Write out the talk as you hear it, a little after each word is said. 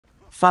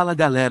Fala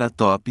galera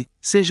top,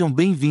 sejam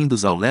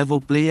bem-vindos ao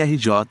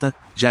LEVELPLAYRJ.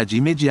 Já de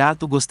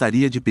imediato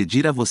gostaria de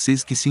pedir a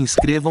vocês que se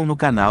inscrevam no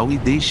canal e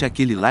deixem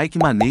aquele like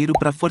maneiro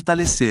para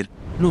fortalecer.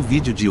 No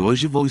vídeo de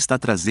hoje vou estar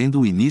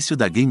trazendo o início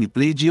da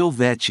gameplay de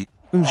Helvetii,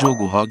 um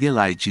jogo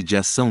roguelite de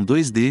ação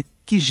 2D,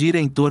 que gira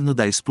em torno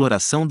da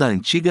exploração da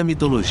antiga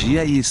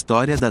mitologia e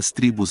história das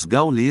tribos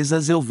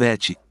gaulesas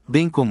Helvetii,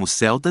 bem como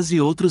celtas e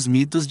outros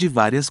mitos de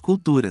várias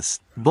culturas.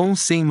 Bom,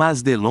 sem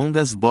mais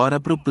delongas, bora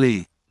pro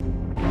play.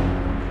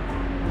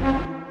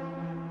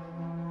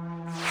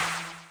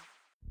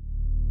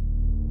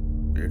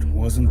 It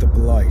wasn't the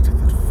blight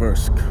that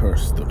first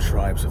cursed the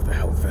tribes of the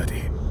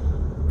Helvetii,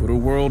 but a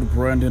world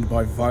branded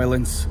by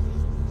violence,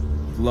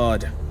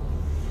 blood,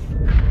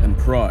 and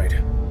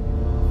pride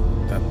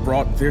that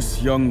brought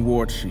this young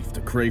war chief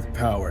to crave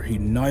power he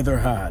neither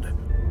had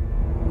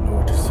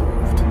nor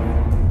deserved.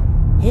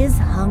 His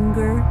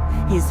hunger,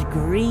 his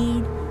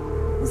greed,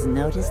 was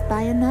noticed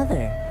by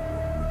another,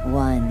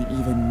 one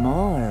even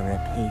more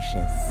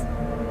rapacious.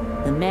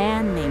 The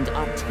man named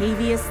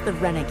Octavius the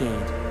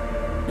Renegade,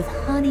 with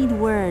honeyed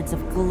words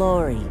of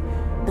glory,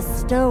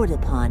 bestowed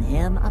upon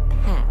him a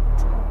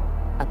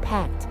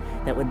pact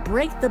that would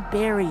break the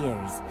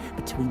barriers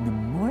between the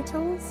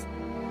mortals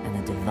and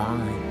the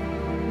divine.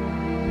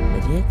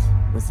 But it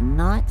was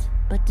naught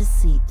but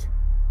deceit,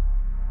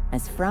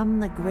 as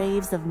from the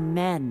graves of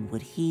men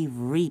would he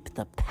reap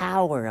the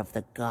power of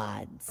the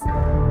gods.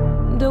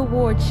 The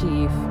war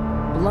chief,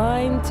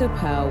 blind to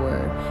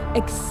power,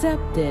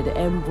 accepted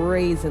and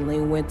brazenly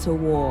went to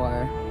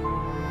war,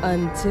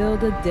 until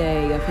the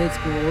day of his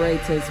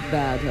greatest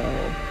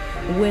battle,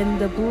 when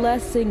the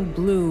blessing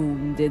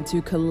bloomed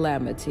into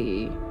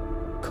calamity.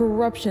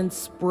 Corruption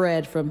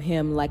spread from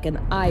him like an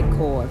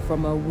ichor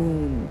from a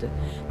wound,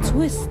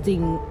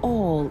 twisting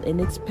all in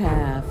its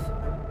path.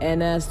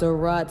 And as the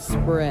rot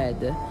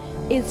spread,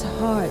 its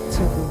heart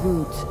took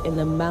root in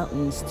the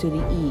mountains to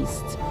the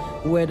east,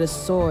 where the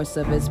source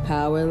of its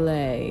power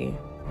lay.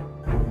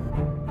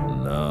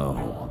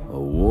 Now, a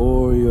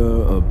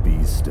warrior, a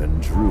beast,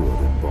 and druid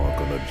embark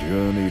on a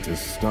journey to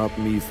stop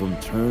me from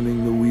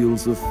turning the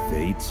wheels of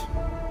fate?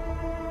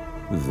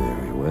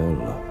 Very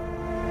well.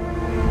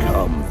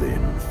 Come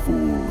then,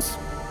 fools.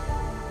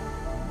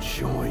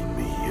 Join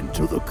me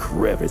into the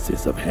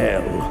crevices of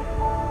hell.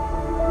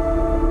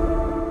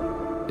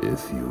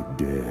 If you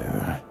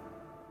dare.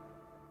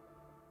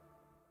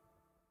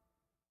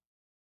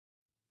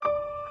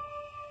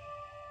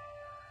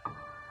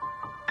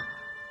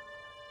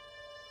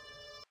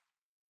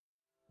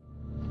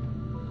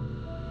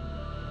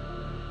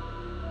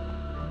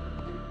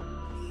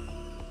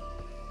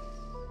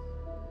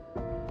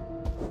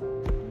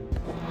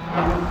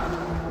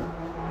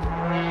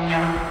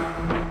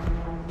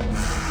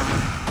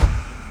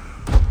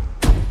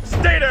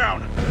 Stay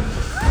down!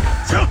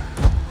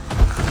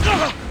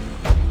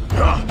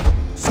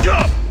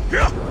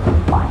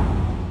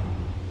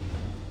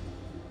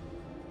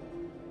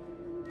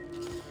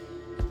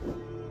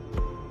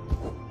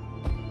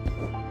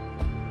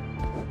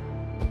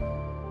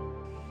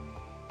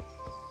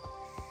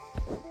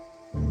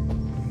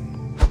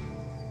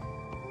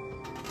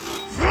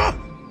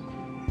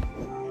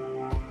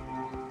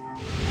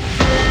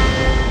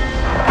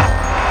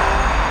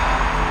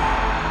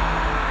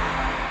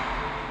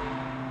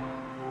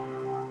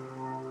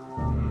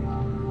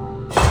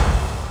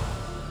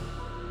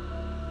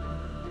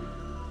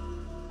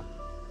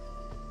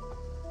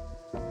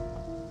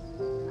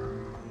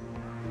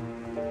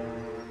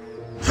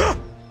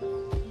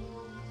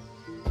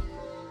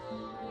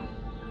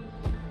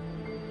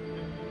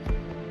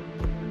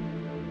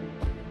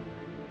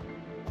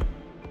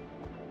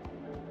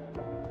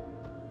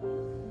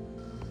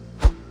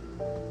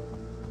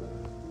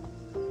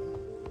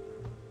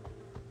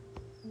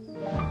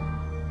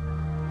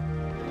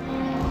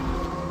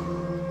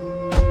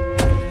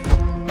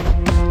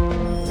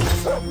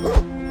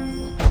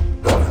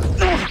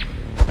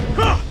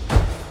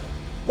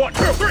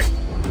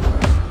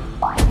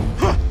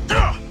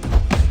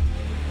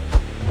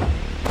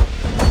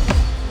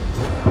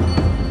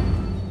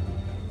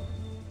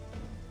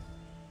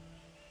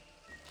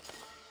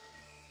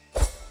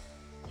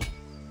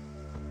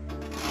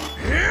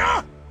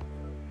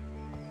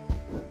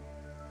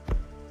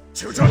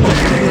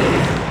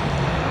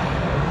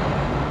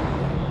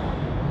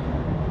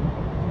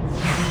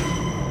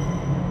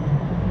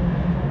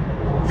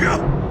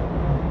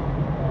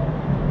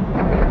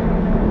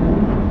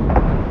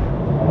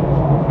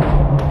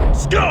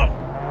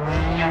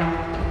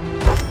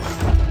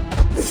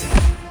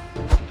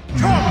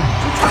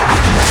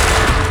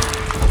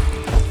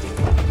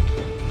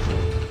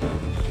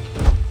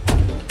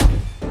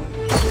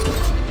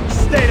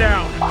 Stay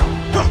down!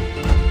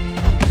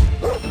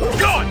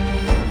 Gone!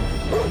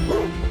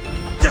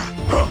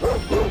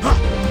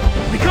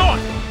 Be gone!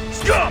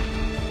 Scum!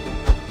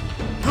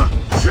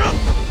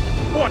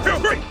 1, 2,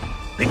 3!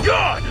 Be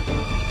gone!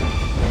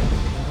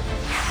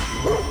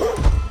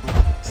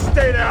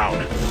 Stay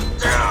down!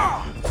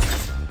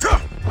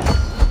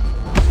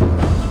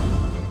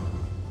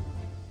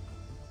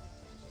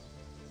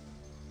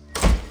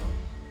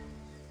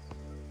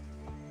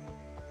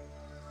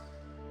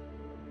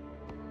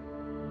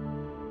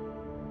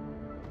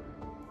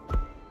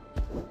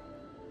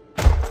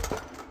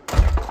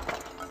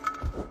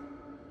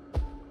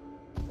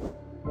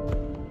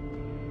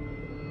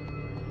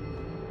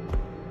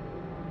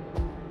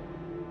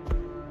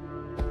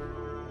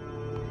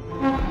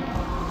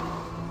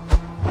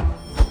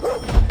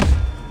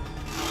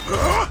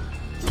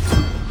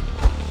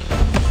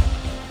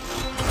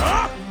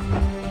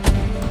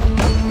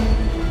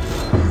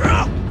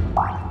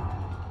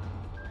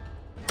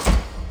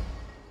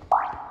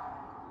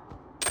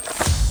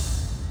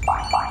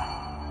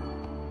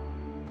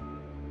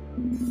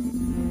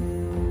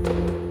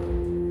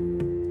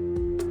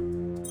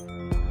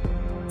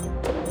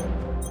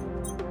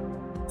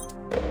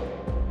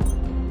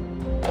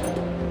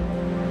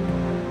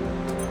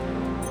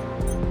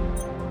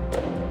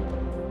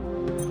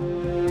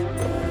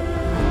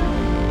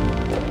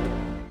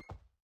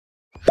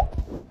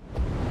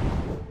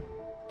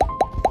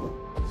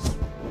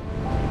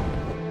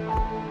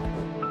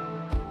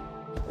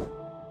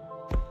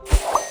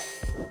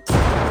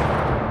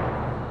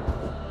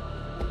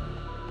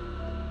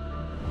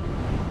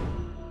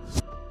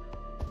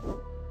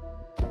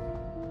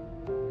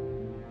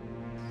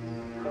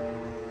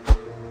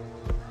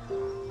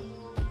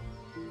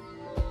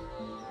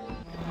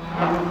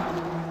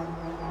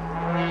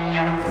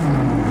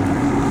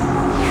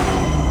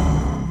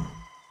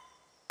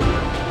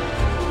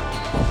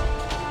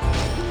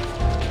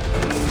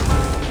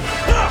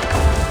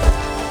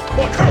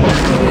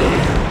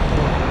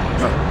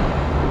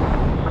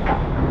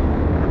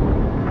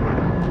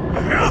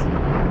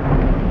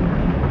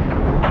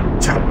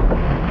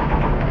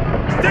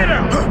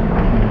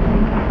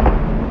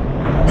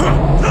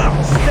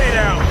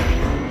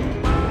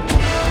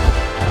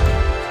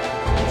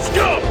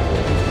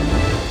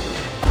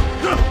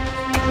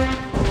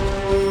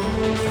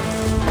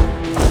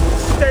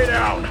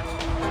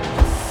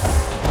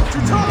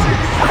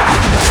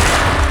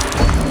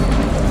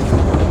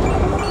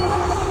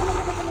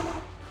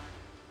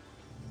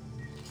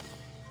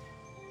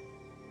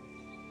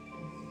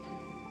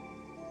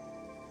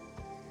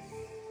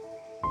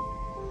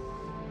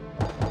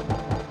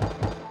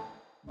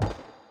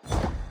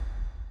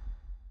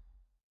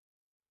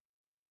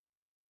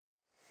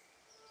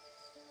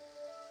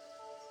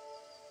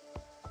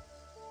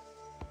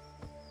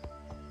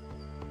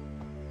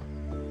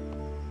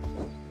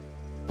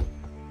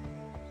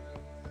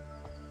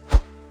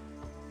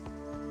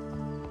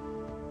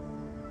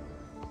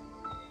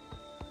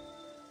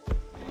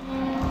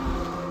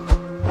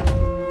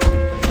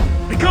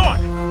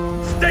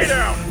 Stay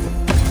down!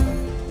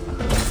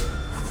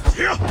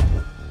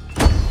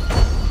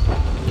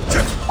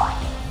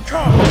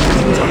 Come!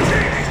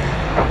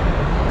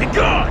 Be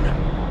gone!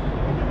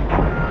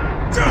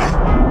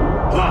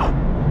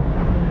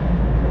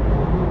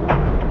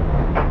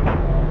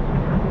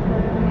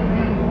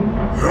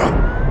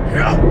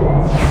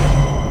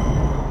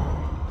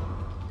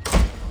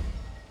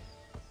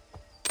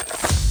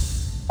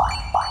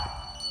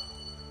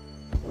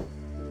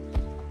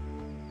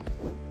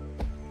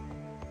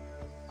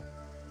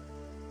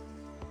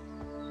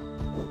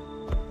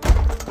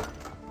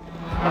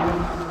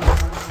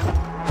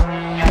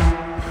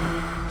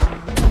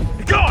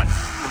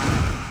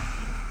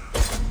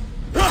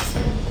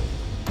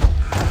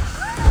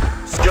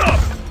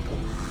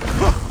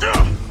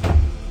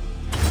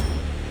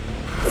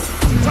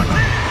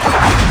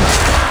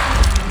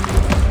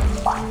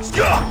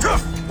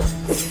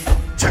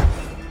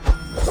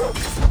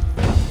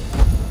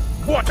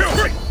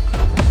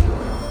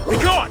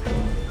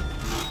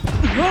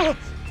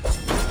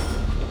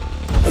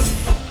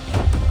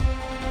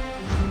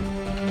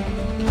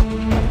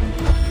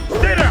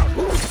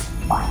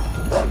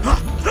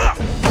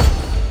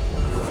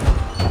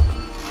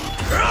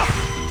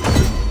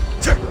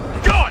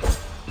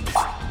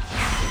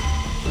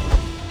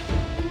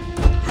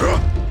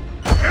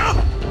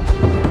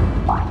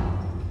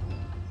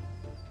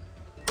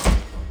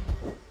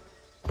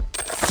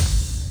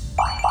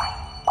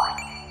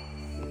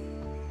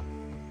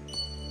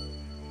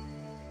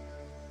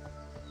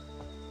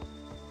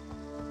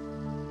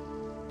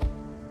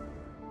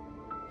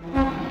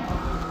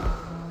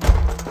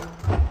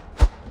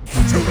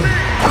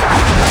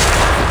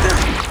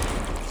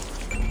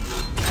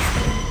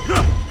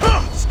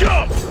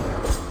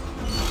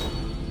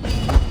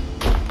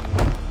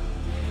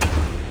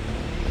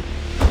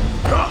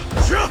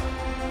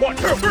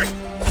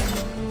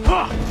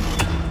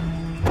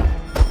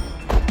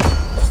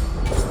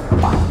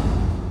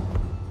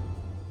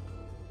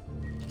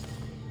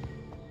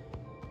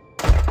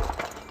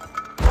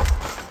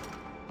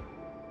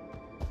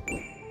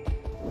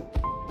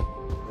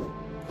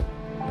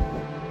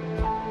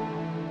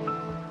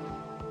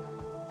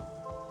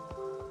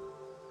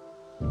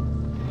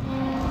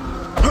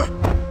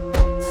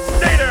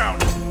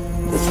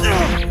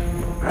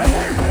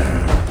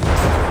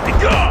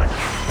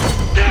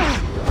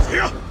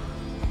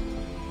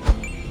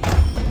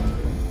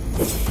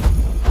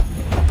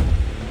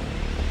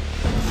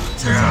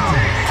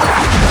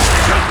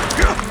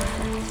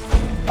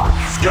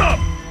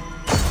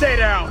 Stay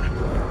down!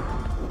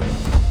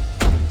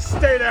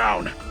 Stay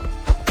down!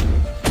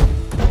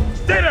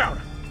 Stay down!